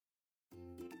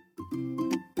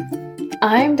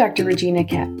I'm Dr. Regina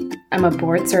Kep. I'm a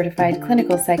board-certified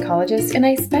clinical psychologist, and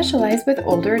I specialize with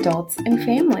older adults and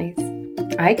families.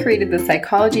 I created the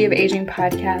Psychology of Aging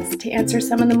podcast to answer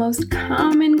some of the most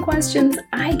common questions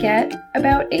I get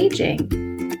about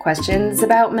aging. Questions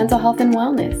about mental health and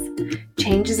wellness,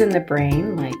 changes in the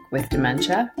brain, like with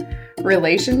dementia,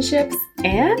 relationships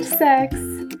and sex,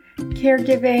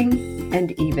 caregiving,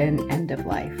 and even end of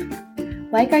life.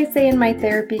 Like I say in my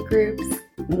therapy groups,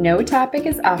 no topic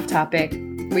is off topic.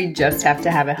 We just have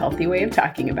to have a healthy way of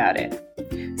talking about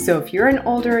it. So if you're an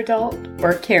older adult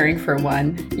or caring for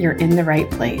one, you're in the right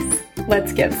place.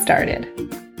 Let's get started.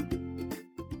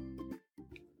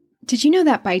 Did you know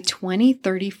that by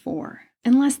 2034,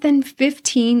 in less than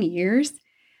 15 years,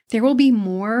 there will be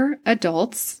more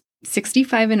adults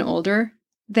 65 and older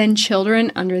than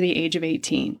children under the age of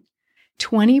 18?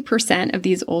 20% of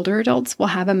these older adults will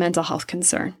have a mental health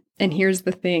concern. And here's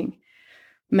the thing.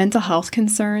 Mental health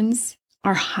concerns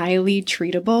are highly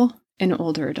treatable in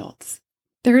older adults.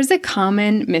 There is a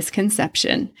common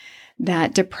misconception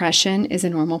that depression is a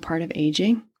normal part of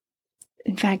aging.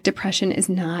 In fact, depression is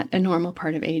not a normal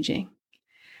part of aging.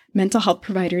 Mental health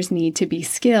providers need to be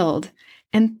skilled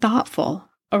and thoughtful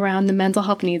around the mental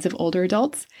health needs of older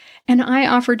adults, and I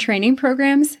offer training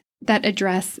programs that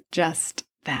address just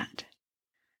that.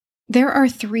 There are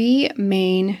 3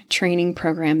 main training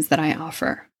programs that I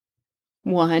offer.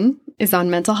 One is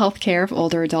on mental health care of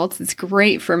older adults. It's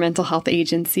great for mental health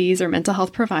agencies or mental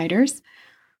health providers.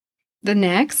 The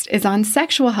next is on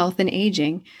sexual health and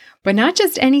aging, but not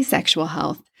just any sexual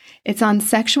health. It's on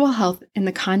sexual health in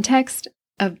the context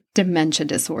of dementia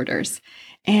disorders.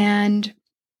 And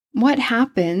what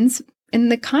happens in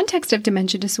the context of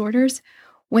dementia disorders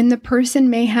when the person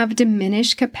may have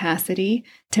diminished capacity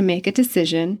to make a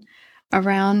decision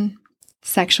around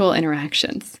sexual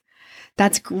interactions.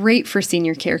 That's great for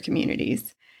senior care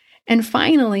communities. And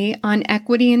finally, on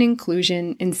equity and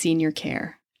inclusion in senior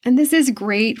care. And this is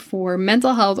great for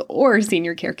mental health or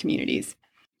senior care communities.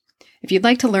 If you'd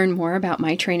like to learn more about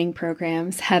my training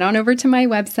programs, head on over to my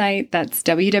website. That's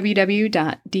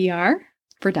www.dr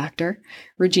for Dr.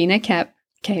 Regina Kep,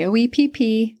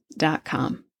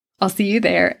 KOEPP.com. I'll see you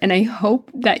there, and I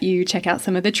hope that you check out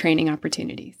some of the training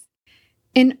opportunities.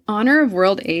 In honor of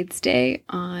World AIDS Day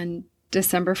on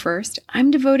December 1st,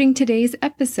 I'm devoting today's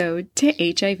episode to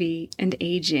HIV and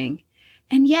aging.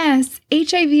 And yes,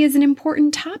 HIV is an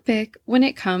important topic when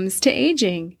it comes to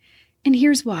aging. And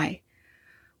here's why.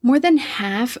 More than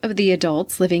half of the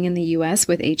adults living in the U.S.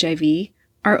 with HIV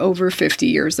are over 50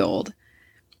 years old.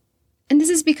 And this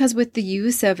is because with the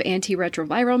use of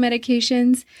antiretroviral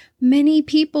medications, many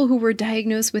people who were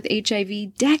diagnosed with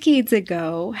HIV decades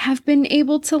ago have been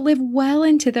able to live well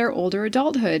into their older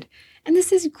adulthood. And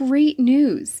this is great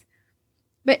news.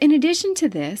 But in addition to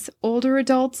this, older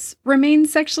adults remain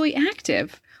sexually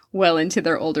active well into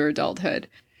their older adulthood.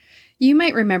 You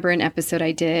might remember an episode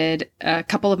I did a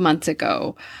couple of months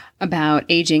ago about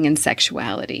aging and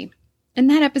sexuality. In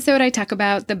that episode, I talk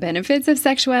about the benefits of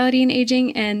sexuality and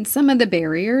aging and some of the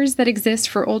barriers that exist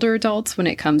for older adults when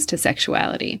it comes to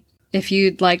sexuality. If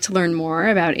you'd like to learn more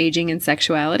about aging and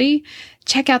sexuality,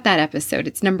 check out that episode.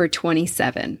 It's number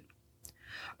 27.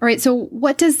 All right, so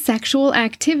what does sexual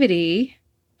activity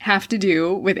have to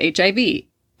do with HIV?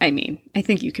 I mean, I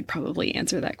think you could probably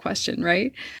answer that question,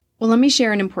 right? Well, let me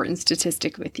share an important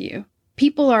statistic with you.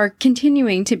 People are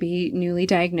continuing to be newly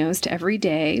diagnosed every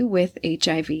day with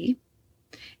HIV.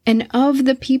 And of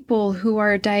the people who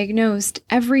are diagnosed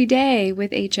every day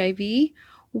with HIV,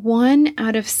 1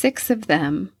 out of 6 of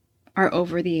them are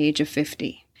over the age of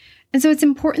 50. And so it's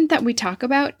important that we talk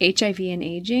about HIV and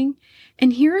aging.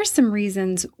 And here are some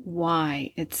reasons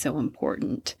why it's so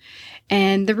important.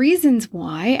 And the reasons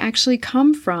why actually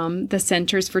come from the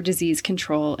Centers for Disease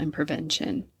Control and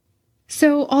Prevention.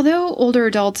 So although older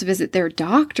adults visit their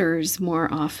doctors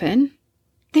more often,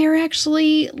 they're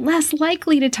actually less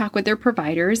likely to talk with their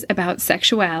providers about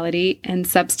sexuality and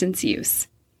substance use.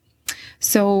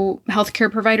 So healthcare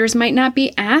providers might not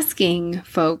be asking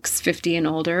folks 50 and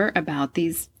older about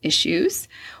these issues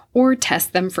or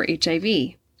test them for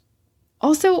HIV.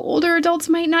 Also, older adults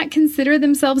might not consider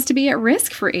themselves to be at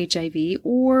risk for HIV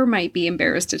or might be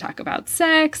embarrassed to talk about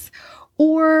sex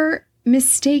or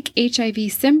mistake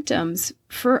HIV symptoms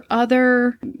for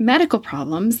other medical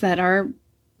problems that are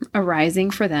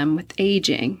arising for them with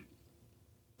aging.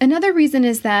 Another reason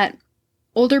is that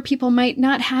older people might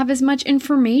not have as much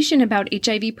information about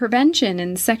HIV prevention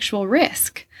and sexual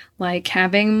risk, like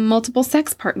having multiple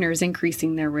sex partners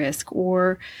increasing their risk,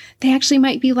 or they actually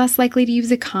might be less likely to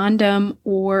use a condom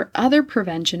or other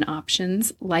prevention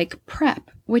options like PrEP,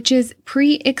 which is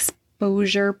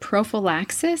exposure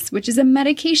prophylaxis, which is a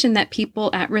medication that people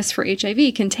at risk for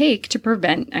HIV can take to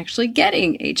prevent actually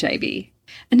getting HIV.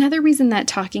 Another reason that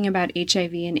talking about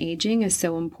HIV and aging is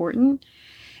so important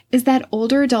is that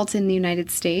older adults in the United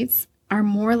States are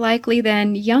more likely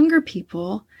than younger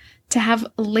people to have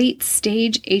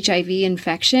late-stage HIV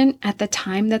infection at the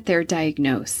time that they're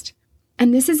diagnosed.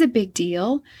 And this is a big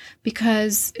deal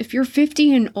because if you're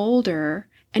 50 and older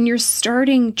and you're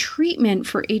starting treatment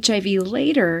for HIV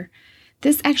later,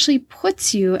 this actually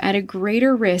puts you at a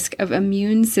greater risk of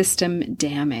immune system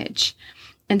damage.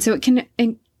 And so it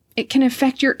can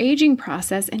affect your aging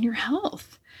process and your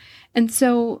health. And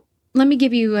so let me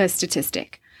give you a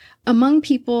statistic. Among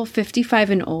people 55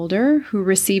 and older who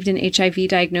received an HIV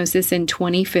diagnosis in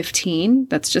 2015,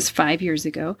 that's just 5 years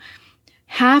ago,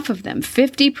 half of them,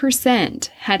 50%,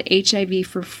 had HIV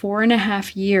for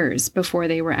 4.5 years before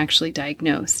they were actually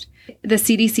diagnosed. The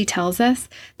CDC tells us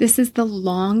this is the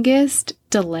longest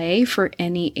delay for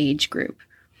any age group.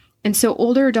 And so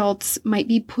older adults might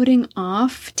be putting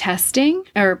off testing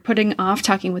or putting off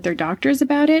talking with their doctors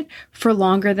about it for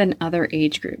longer than other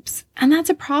age groups. And that's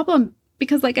a problem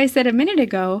because, like I said a minute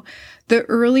ago, the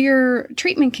earlier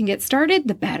treatment can get started,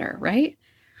 the better, right?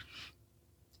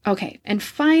 Okay, and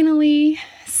finally,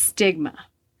 stigma.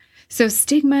 So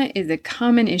stigma is a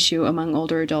common issue among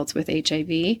older adults with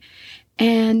HIV,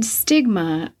 and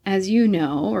stigma, as you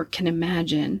know or can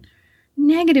imagine,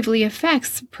 negatively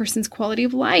affects a person's quality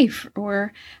of life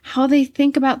or how they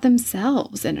think about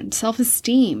themselves and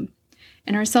self-esteem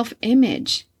and our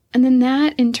self-image. And then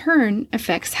that in turn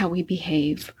affects how we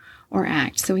behave or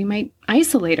act. So we might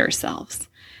isolate ourselves,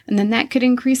 and then that could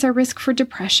increase our risk for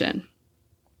depression.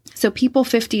 So people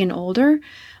 50 and older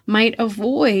might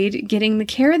avoid getting the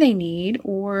care they need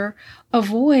or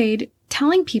avoid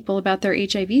telling people about their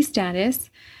HIV status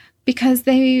because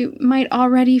they might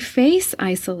already face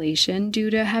isolation due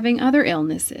to having other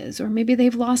illnesses, or maybe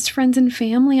they've lost friends and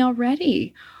family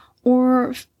already,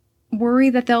 or worry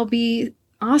that they'll be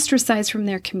ostracized from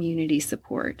their community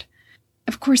support.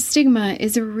 Of course, stigma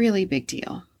is a really big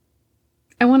deal.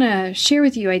 I want to share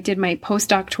with you, I did my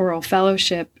postdoctoral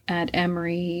fellowship at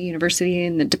Emory University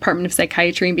in the Department of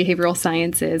Psychiatry and Behavioral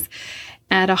Sciences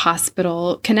at a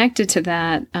hospital. Connected to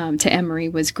that, to Emory,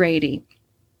 was Grady.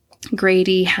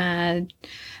 Grady had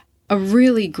a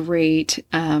really great,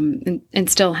 and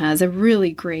still has a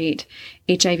really great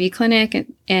HIV clinic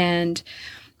and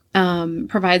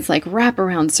provides like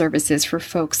wraparound services for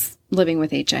folks living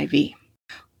with HIV.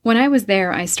 When I was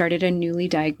there, I started a newly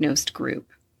diagnosed group.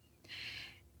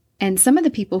 And some of the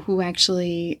people who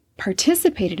actually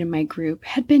participated in my group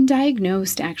had been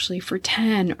diagnosed actually for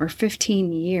 10 or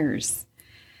 15 years.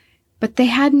 But they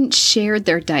hadn't shared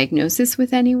their diagnosis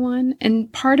with anyone.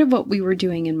 And part of what we were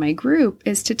doing in my group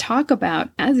is to talk about,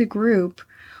 as a group,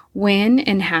 when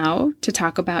and how to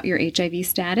talk about your HIV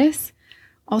status.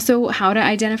 Also, how to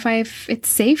identify if it's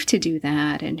safe to do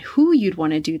that and who you'd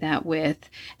want to do that with.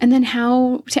 And then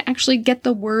how to actually get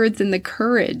the words and the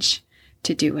courage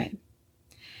to do it.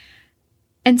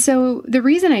 And so the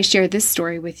reason I share this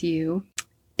story with you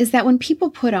is that when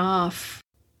people put off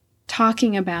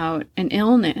talking about an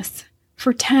illness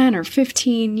for 10 or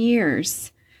 15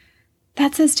 years,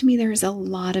 that says to me there is a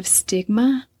lot of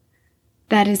stigma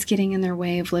that is getting in their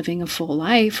way of living a full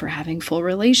life or having full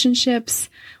relationships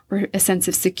or a sense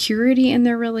of security in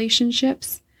their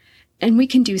relationships. And we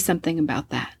can do something about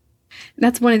that. And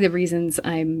that's one of the reasons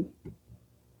I'm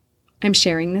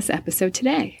sharing this episode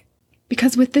today.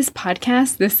 Because with this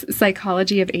podcast, this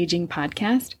Psychology of Aging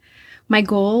podcast, my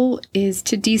goal is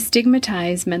to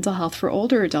destigmatize mental health for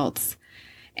older adults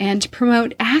and to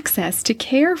promote access to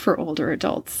care for older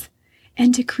adults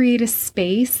and to create a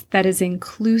space that is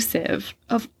inclusive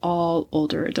of all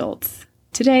older adults.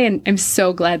 Today, and I'm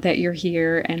so glad that you're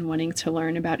here and wanting to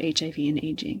learn about HIV and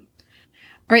aging.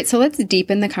 All right, so let's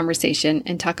deepen the conversation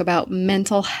and talk about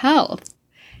mental health,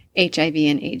 HIV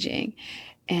and aging.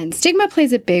 And stigma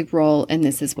plays a big role in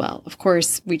this as well. Of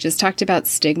course, we just talked about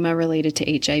stigma related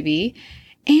to HIV,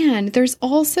 and there's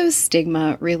also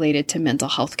stigma related to mental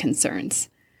health concerns.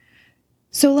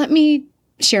 So let me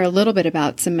share a little bit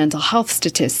about some mental health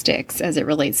statistics as it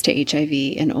relates to HIV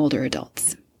in older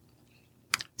adults.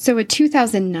 So a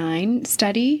 2009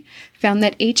 study found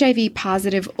that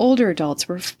HIV-positive older adults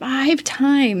were 5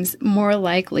 times more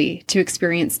likely to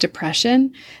experience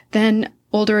depression than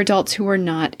older adults who were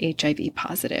not HIV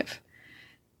positive.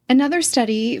 Another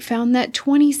study found that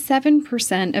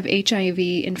 27% of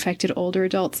HIV-infected older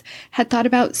adults had thought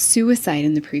about suicide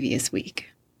in the previous week.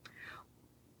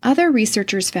 Other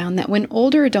researchers found that when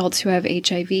older adults who have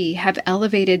HIV have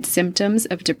elevated symptoms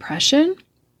of depression,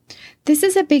 This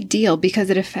is a big deal because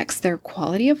it affects their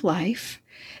quality of life.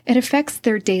 It affects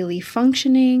their daily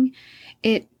functioning.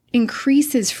 It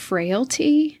increases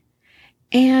frailty.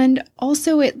 And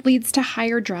also it leads to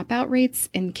higher dropout rates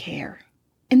in care.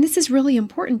 And this is really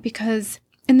important because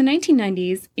in the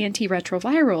 1990s,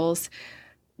 antiretrovirals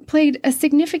played a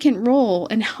significant role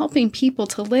in helping people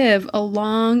to live a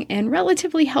long and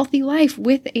relatively healthy life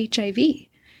with HIV.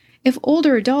 If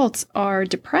older adults are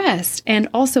depressed and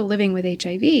also living with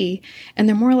HIV, and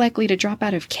they're more likely to drop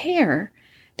out of care,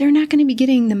 they're not going to be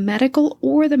getting the medical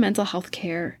or the mental health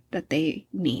care that they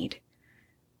need.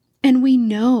 And we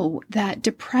know that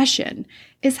depression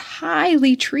is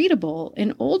highly treatable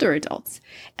in older adults.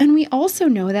 And we also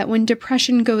know that when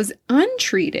depression goes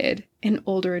untreated in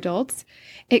older adults,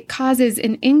 it causes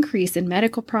an increase in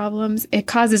medical problems. It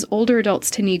causes older adults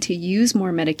to need to use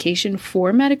more medication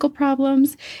for medical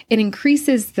problems. It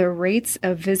increases the rates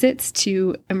of visits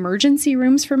to emergency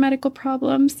rooms for medical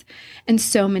problems, and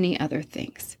so many other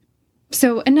things.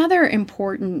 So another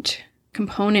important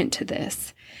component to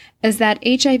this is that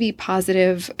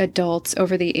HIV-positive adults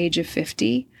over the age of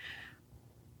 50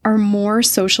 are more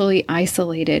socially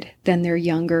isolated than their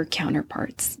younger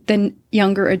counterparts, than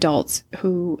younger adults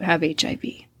who have HIV.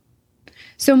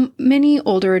 So many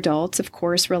older adults, of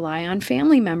course, rely on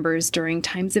family members during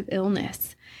times of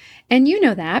illness. And you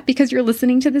know that because you're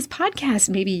listening to this podcast.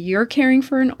 Maybe you're caring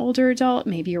for an older adult.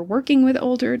 Maybe you're working with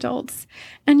older adults.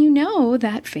 And you know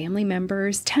that family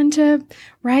members tend to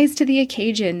rise to the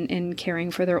occasion in caring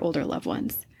for their older loved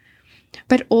ones.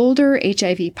 But older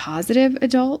HIV-positive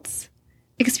adults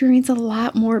experience a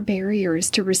lot more barriers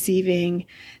to receiving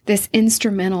this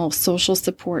instrumental social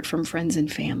support from friends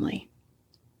and family.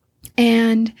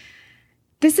 And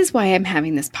this is why I'm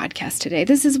having this podcast today.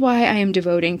 This is why I am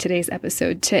devoting today's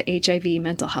episode to HIV,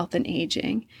 mental health, and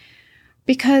aging.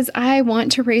 Because I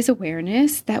want to raise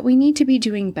awareness that we need to be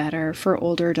doing better for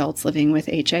older adults living with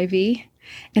HIV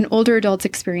and older adults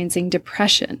experiencing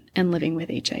depression and living with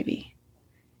HIV.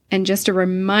 And just a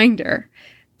reminder,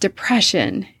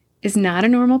 depression is not a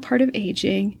normal part of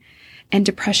aging, and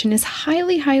depression is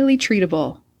highly, highly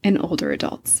treatable in older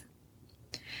adults.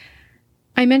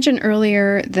 I mentioned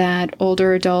earlier that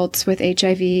older adults with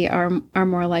HIV are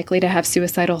more likely to have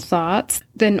suicidal thoughts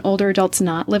than older adults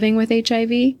not living with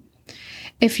HIV.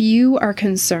 If you are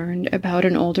concerned about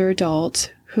an older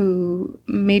adult who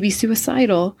may be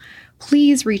suicidal,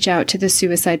 please reach out to the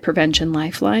Suicide Prevention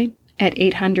Lifeline at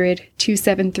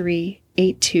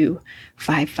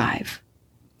 800-273-8255.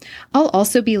 I'll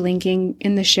also be linking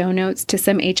in the show notes to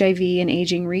some HIV and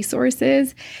aging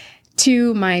resources,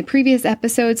 to my previous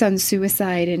episodes on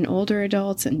suicide in older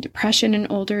adults and depression in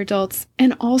older adults,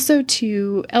 and also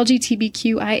to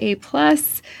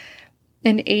LGBTQIA+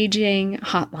 and aging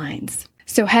hotlines.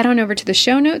 So head on over to the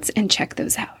show notes and check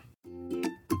those out.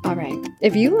 All right.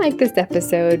 If you like this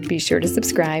episode, be sure to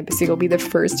subscribe so you'll be the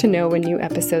first to know when new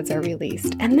episodes are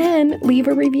released. And then leave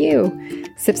a review.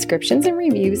 Subscriptions and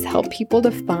reviews help people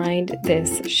to find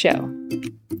this show.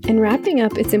 In wrapping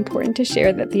up, it's important to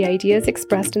share that the ideas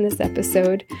expressed in this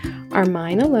episode are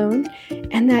mine alone,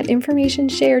 and that information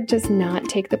shared does not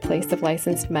take the place of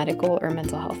licensed medical or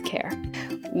mental health care.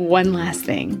 One last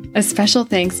thing, a special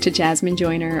thanks to Jasmine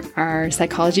Joyner, our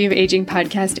Psychology of Aging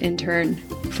podcast intern,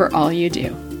 for all you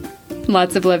do.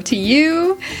 Lots of love to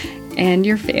you and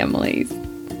your families.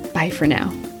 Bye for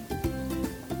now.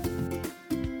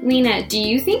 Lena, do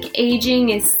you think aging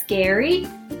is scary?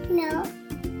 No,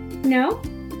 No?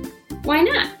 Why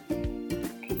not?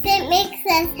 because it makes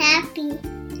us happy.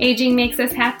 Aging makes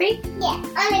us happy? Yeah,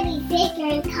 I want to be bigger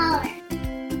and taller.